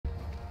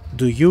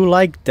Do you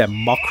like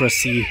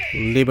democracy,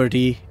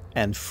 liberty,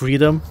 and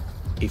freedom?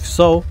 If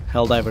so,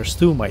 Helldivers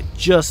 2 might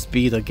just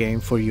be the game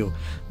for you.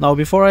 Now,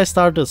 before I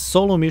start the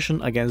solo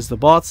mission against the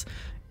bots,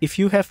 if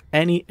you have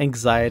any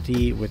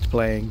anxiety with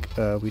playing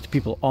with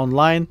people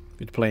online,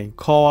 with playing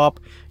co-op,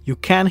 you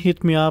can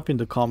hit me up in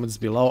the comments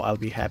below. I'll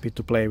be happy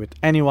to play with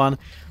anyone.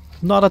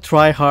 Not a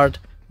tryhard,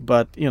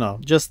 but you know,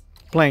 just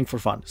playing for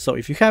fun. So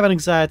if you have an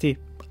anxiety,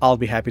 I'll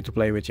be happy to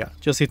play with you.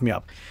 Just hit me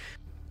up.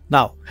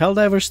 Now,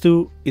 Helldivers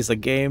 2 is a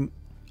game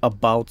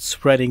about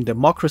spreading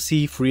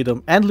democracy,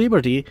 freedom, and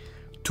liberty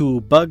to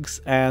bugs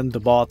and the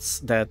bots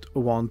that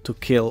want to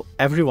kill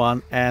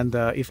everyone. And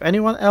if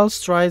anyone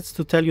else tries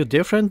to tell you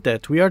different,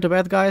 that we are the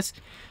bad guys,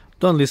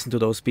 don't listen to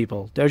those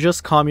people. They're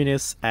just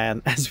communists,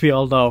 and as we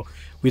all know,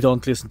 we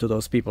don't listen to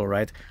those people,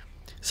 right?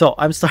 So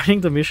I'm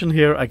starting the mission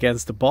here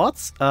against the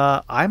bots.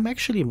 I'm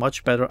actually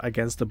much better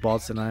against the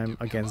bots than I'm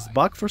against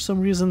bug for some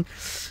reason,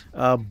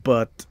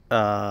 but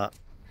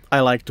I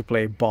like to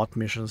play bot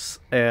missions,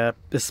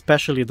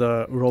 especially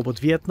the Robot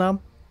Vietnam.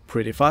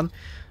 Pretty fun.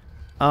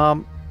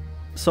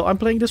 So I'm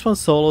playing this one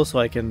solo so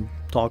I can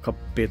talk a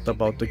bit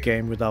about the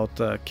game without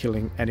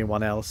killing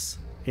anyone else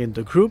in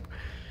the group.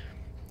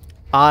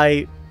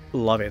 I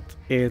love it.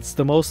 It's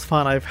the most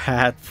fun I've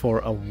had for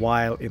a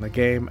while in a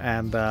game,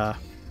 and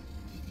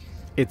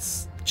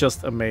it's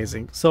just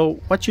amazing. So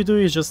what you do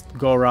is just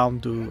go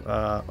around, do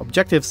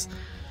objectives,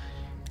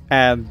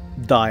 and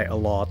die a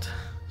lot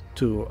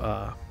to,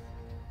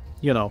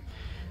 you know,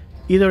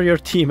 either your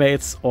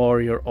teammates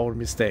or your own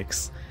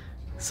mistakes.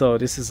 So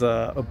this is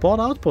a bot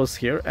outpost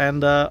here,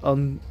 and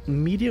on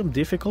medium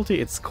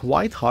difficulty it's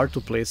quite hard to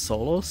play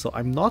solo, so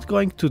I'm not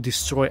going to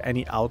destroy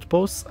any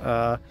outposts.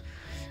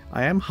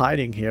 I am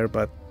hiding here,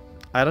 but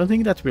I don't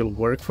think that will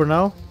work for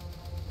now.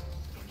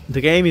 The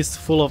game is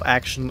full of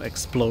action,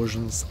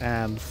 explosions,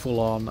 and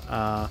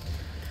full-on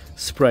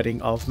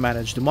spreading of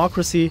managed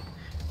democracy.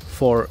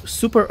 For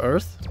Super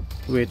Earth,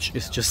 which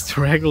is just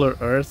regular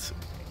Earth,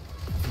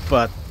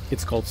 but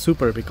it's called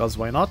Super because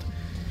why not?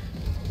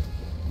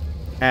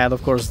 And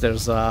of course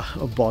there's a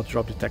bot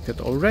drop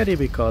detected already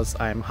because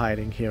I'm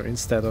hiding here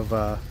instead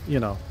of, you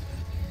know,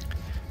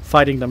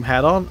 fighting them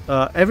head on.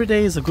 Every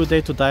day is a good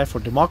day to die for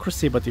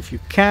democracy, but if you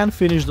can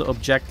finish the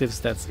objectives,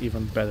 that's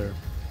even better.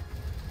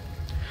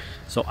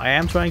 So I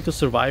am trying to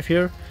survive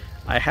here.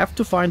 I have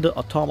to find the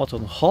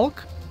automaton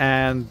Hulk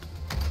and,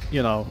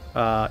 you know,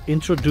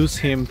 introduce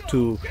him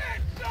to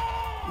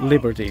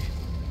liberty.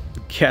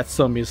 Get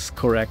some is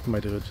correct, my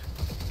dude.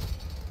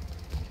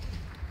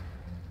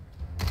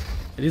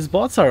 These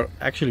bots are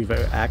actually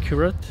very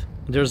accurate.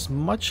 There's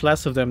much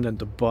less of them than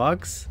the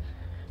bugs,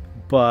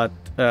 but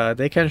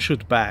they can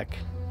shoot back.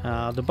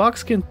 The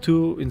bugs can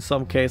too in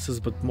some cases,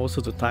 but most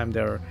of the time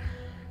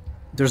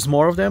there's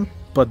more of them,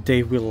 but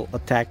they will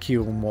attack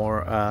you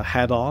more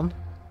head-on.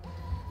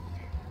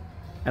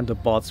 And the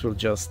bots will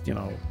just, you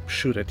know,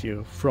 shoot at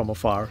you from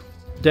afar.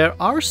 There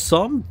are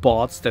some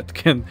bots that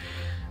can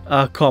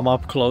come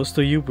up close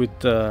to you with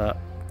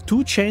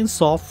two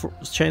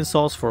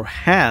chainsaws for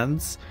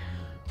hands,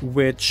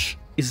 which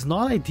is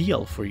not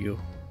ideal for you.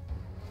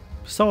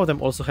 Some of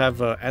them also have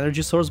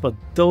energy source, but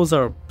those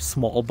are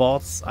small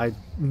bots. I'm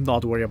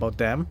not worried about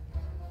them.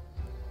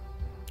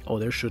 Oh,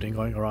 they're shooting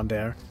going around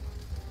there.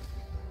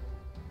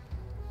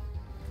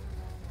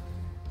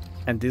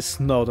 And this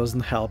snow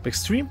doesn't help.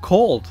 Extreme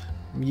cold.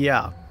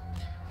 Yeah.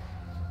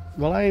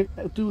 Well, I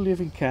do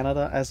live in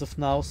Canada as of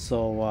now,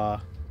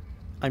 so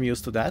I'm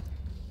used to that.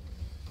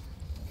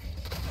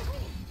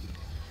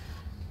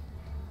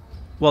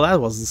 Well,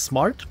 that wasn't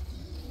smart.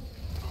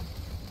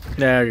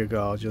 There you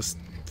go, just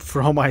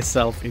throw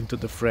myself into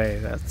the fray.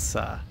 That's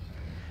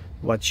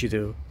what you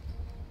do.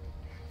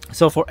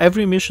 So for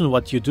every mission,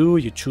 what you do,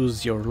 you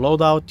choose your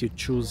loadout, you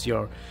choose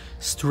your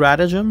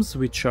stratagems,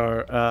 which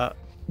are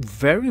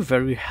very,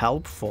 very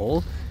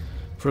helpful.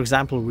 For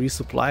example,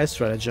 resupply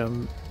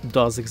stratagem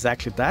does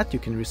exactly that. You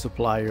can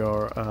resupply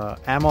your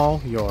ammo,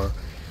 your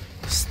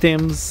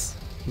stims,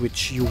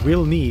 which you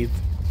will need.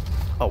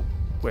 Oh,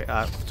 wait,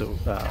 I have to...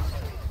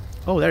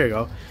 oh, there you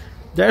go.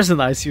 There's a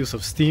nice use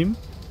of steam.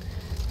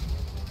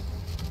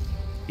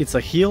 It's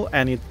a heal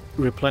and it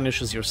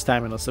replenishes your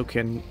stamina, so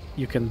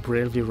you can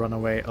bravely run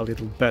away a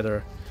little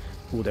better.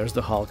 Ooh, there's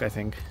the Hulk, I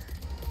think.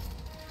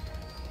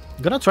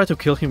 I'm gonna try to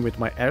kill him with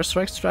my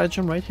airstrike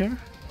stratagem right here.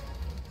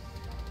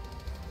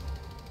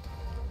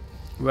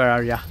 Where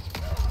are ya?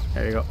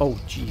 There you go. Oh,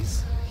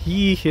 jeez.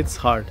 He hits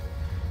hard.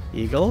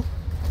 Eagle.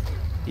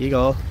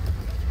 Eagle.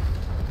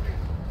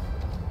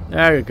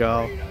 There you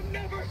go.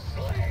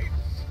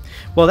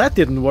 Well, that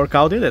didn't work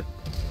out, did it?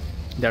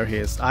 There he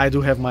is. I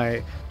do have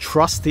my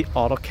trusty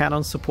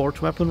autocannon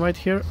support weapon right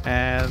here,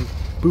 and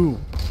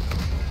boom.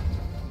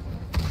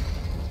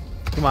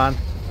 Come on.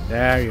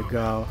 There you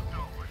go.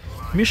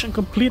 Mission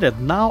completed.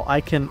 Now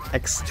I can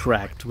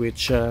extract,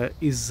 which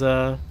is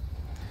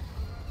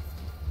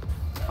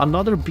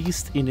another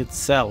beast in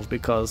itself,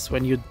 because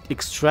when you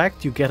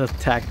extract you get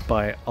attacked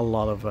by a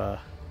lot of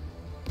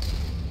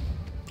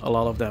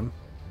them.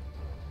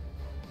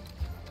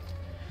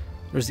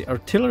 There's the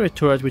artillery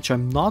turret, which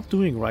I'm not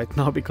doing right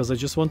now because I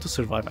just want to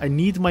survive. I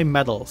need my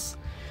medals.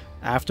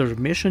 After the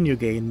mission you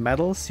gain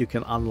medals. You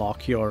can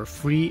unlock your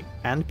free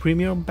and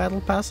premium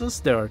battle passes.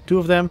 There are 2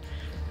 of them.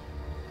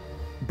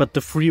 But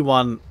the free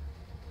one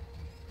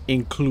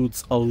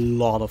includes a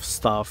lot of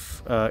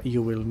stuff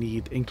you will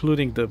need,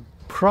 including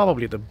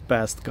probably the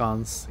best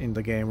guns in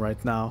the game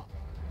right now.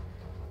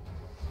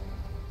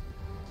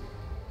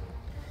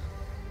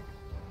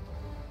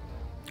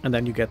 And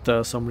then you get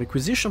some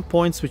requisition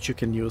points which you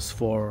can use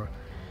for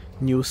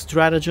new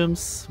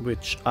stratagems,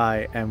 which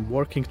I am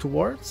working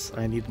towards.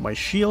 I need my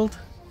shield.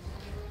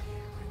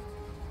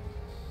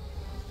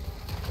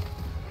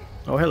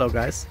 Oh, hello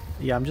guys.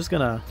 Yeah, I'm just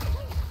gonna...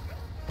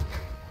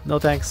 No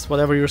thanks,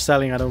 whatever you're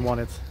selling, I don't want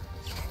it.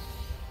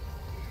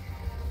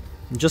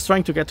 I'm just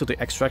trying to get to the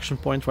extraction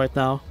point right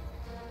now.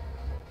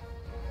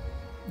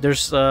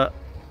 There's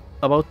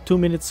about 2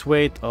 minutes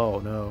wait. Oh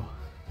no.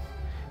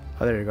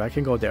 Oh, there you go, I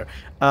can go there.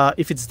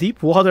 If it's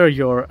deep water,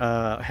 your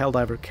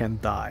Helldiver can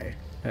die.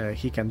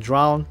 He can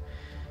drown.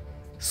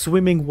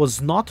 Swimming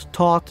was not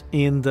taught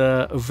in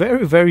the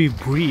very, very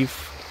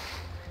brief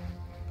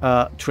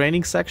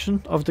training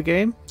section of the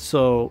game.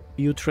 So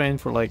you train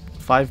for like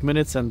 5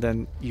 minutes and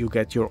then you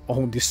get your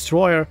own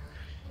destroyer.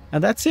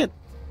 And that's it.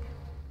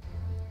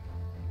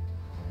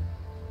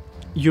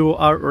 You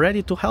are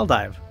ready to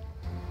helldive.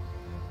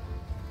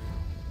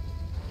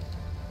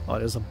 Oh,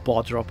 there's a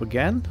bot drop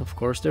again. Of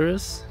course there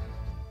is.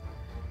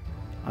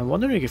 I'm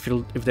wondering if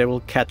they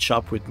will catch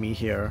up with me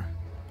here.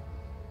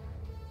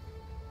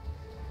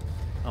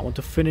 I want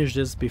to finish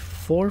this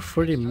before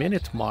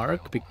 30-minute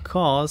mark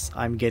because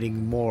I'm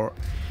getting more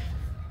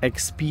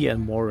XP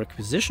and more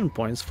requisition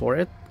points for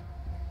it.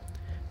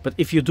 But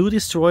if you do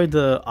destroy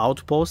the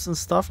outposts and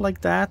stuff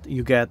like that,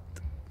 you get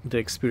the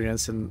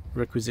experience and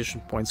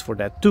requisition points for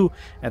that too,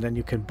 and then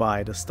you can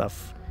buy the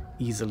stuff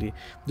easily.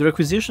 The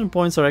requisition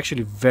points are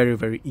actually very,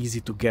 very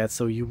easy to get,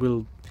 so you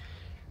will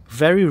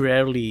very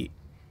rarely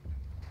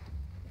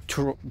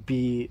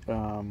be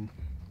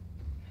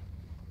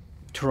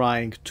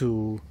trying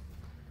to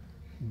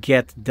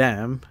get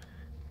them.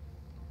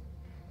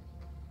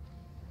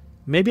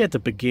 Maybe at the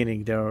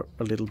beginning they're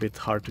a little bit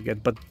hard to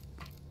get, but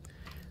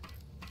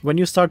when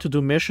you start to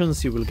do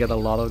missions you will get a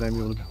lot of them.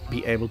 You will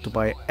be able to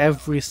buy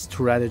every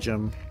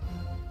stratagem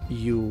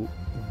you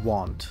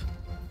want.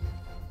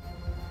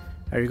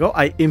 There you go.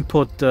 I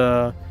input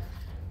the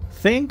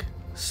thing,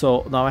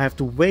 so now I have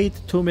to wait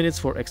 2 minutes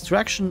for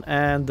extraction,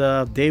 and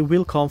they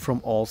will come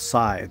from all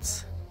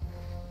sides.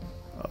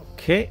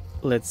 Okay,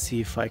 let's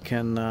see if I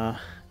can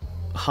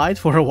hide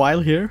for a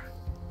while here.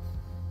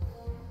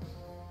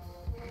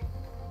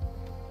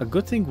 A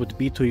good thing would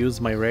be to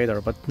use my radar,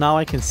 but now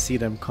I can see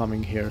them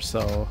coming here,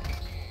 so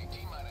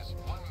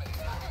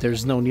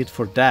there's no need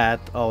for that.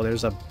 Oh,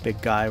 there's a big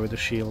guy with a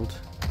shield.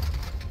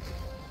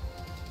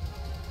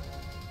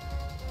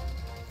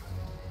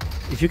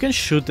 If you can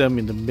shoot them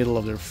in the middle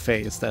of their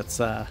face, that's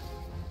a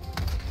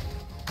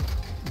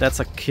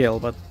kill,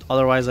 but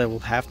otherwise I will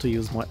have to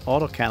use my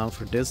autocannon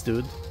for this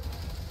dude.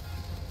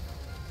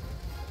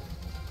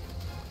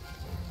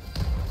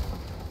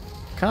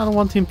 Kinda don't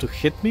want him to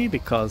hit me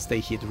because they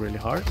hit really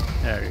hard.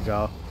 There you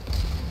go.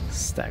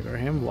 Stagger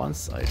him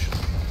once. I should.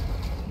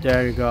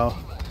 There you go.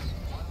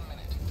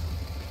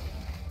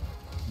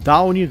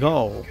 Down you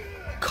go,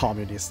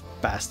 communist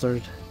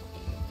bastard.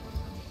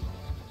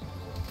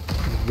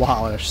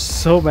 Wow, there's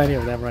so many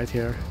of them right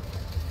here.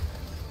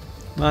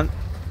 Man.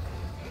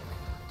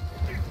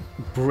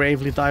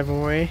 Bravely dive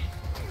away.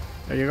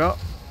 There you go.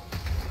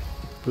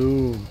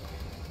 Boom.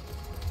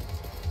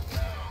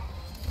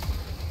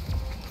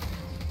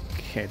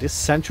 Okay, this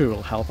sentry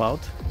will help out.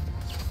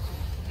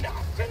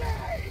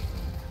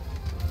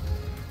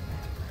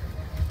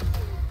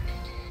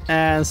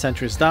 And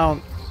sentry's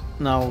down.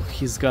 Now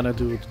he's gonna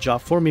do the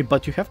job for me,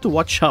 but you have to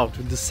watch out.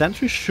 When the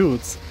sentry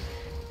shoots,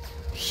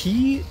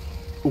 he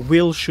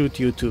will shoot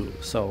you too.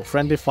 So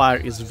friendly fire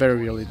is very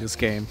real in this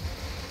game.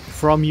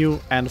 From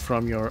you and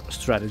from your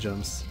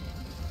stratagems.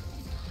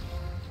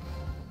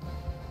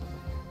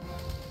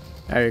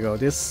 There you go.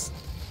 This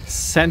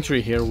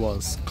sentry here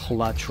was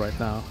clutch right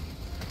now.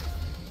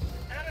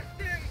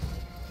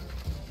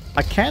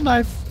 I can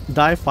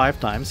die 5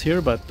 times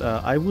here, but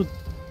I would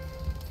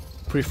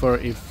prefer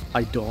if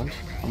I don't.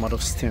 I'm out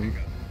of stim.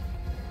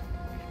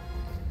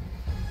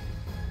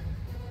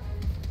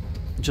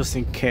 Just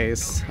in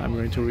case, I'm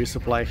going to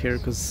resupply here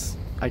because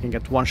I can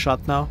get 1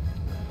 shot now.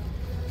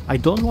 I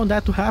don't want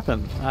that to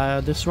happen.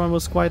 This run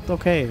was quite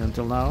okay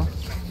until now.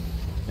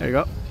 There you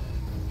go.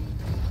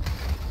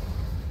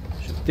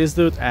 Shoot this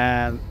dude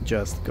and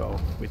just go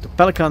with the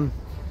Pelican.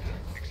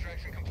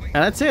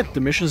 And that's it, the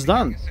mission's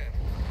done.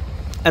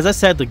 As I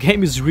said, the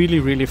game is really,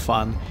 really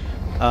fun.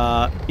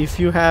 If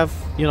you have,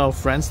 you know,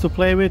 friends to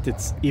play with,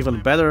 it's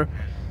even better.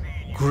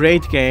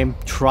 Great game,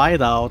 try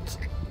it out.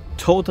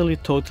 Totally,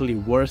 totally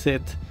worth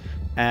it.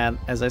 And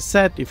as I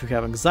said, if you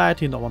have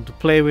anxiety and don't want to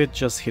play with,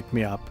 just hit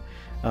me up.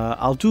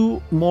 I'll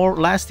do more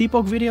Last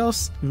Epoch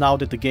videos now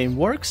that the game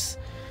works.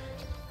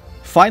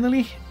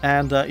 Finally,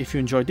 and if you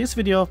enjoyed this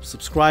video,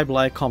 subscribe,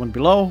 like, comment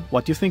below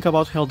what you think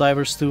about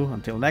Helldivers 2.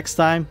 Until next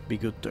time, be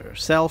good to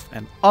yourself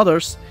and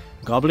others.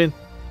 Goblin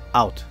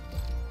out.